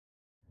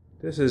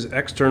This is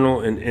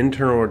external and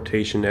internal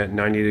rotation at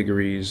 90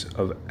 degrees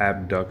of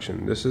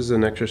abduction. This is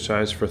an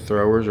exercise for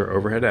throwers or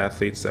overhead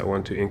athletes that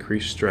want to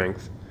increase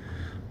strength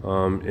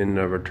in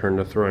a return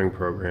to throwing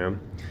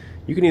program.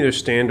 You can either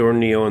stand or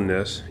kneel in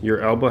this.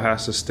 Your elbow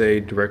has to stay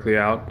directly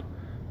out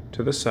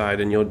to the side,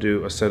 and you'll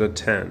do a set of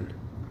 10.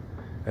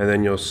 And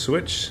then you'll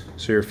switch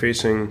so you're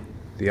facing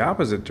the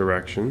opposite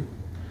direction.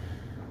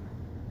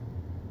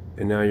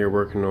 And now you're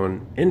working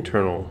on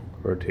internal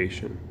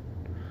rotation.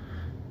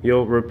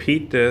 You'll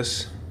repeat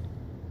this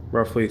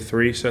roughly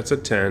 3 sets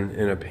of 10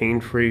 in a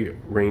pain-free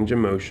range of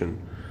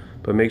motion,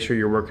 but make sure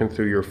you're working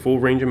through your full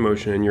range of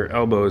motion and your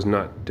elbow is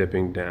not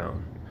dipping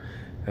down.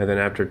 And then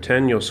after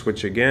 10 you'll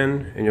switch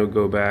again and you'll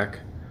go back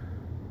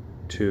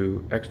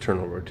to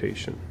external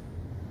rotation.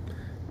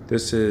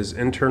 This is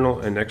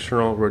internal and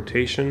external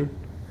rotation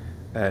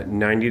at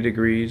 90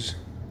 degrees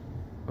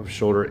of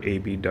shoulder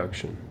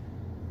abduction.